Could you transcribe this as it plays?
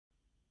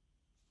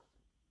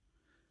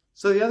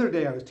So the other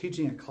day I was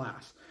teaching a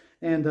class,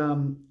 and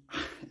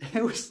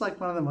it was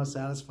like one of the most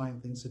satisfying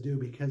things to do,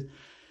 because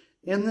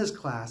in this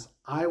class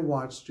I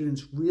watched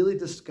students really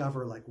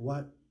discover like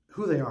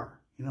who they are,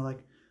 like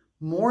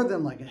more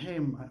than like, hey,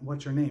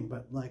 what's your name,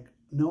 but like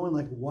knowing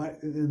like what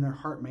in their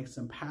heart makes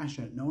them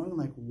passionate, knowing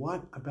like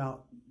what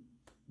about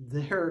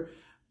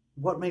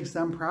what makes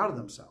them proud of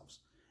themselves.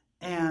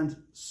 And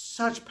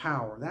such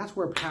power. That's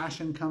where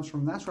passion comes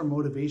from. That's where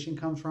motivation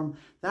comes from.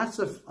 That's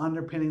the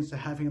underpinnings to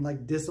having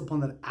like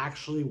discipline that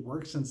actually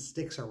works and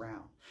sticks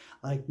around.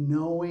 Like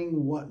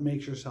knowing what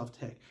makes yourself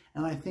tick.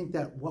 And I think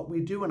that what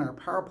we do in our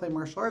Power Play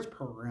Martial Arts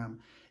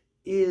program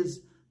is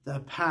the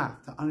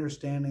path to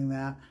understanding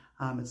that.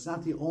 It's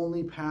not the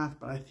only path,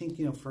 but I think,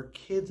 for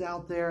kids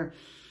out there,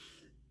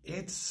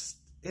 it's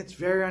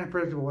very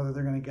unpredictable whether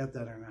they're going to get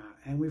that or not.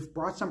 And we've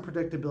brought some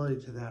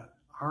predictability to that.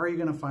 Are you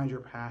going to find your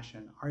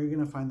passion? Are you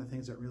going to find the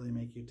things that really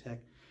make you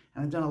tick?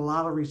 And I've done a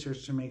lot of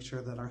research to make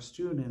sure that our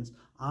students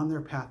on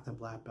their path to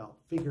black belt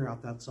figure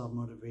out that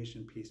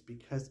self-motivation piece,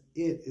 because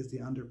it is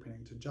the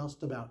underpinning to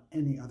just about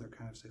any other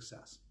kind of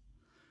success.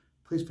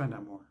 Please find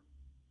out more.